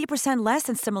 to 80% less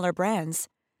than similar brands.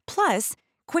 Plus,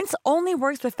 Quince only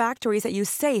works with factories that use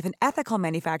safe and ethical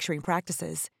manufacturing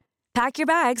practices. Pack your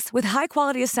bags with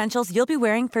high-quality essentials you'll be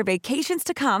wearing for vacations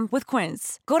to come with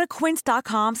Quince. Go to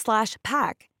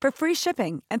quince.com/pack for free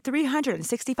shipping and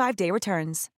 365-day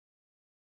returns.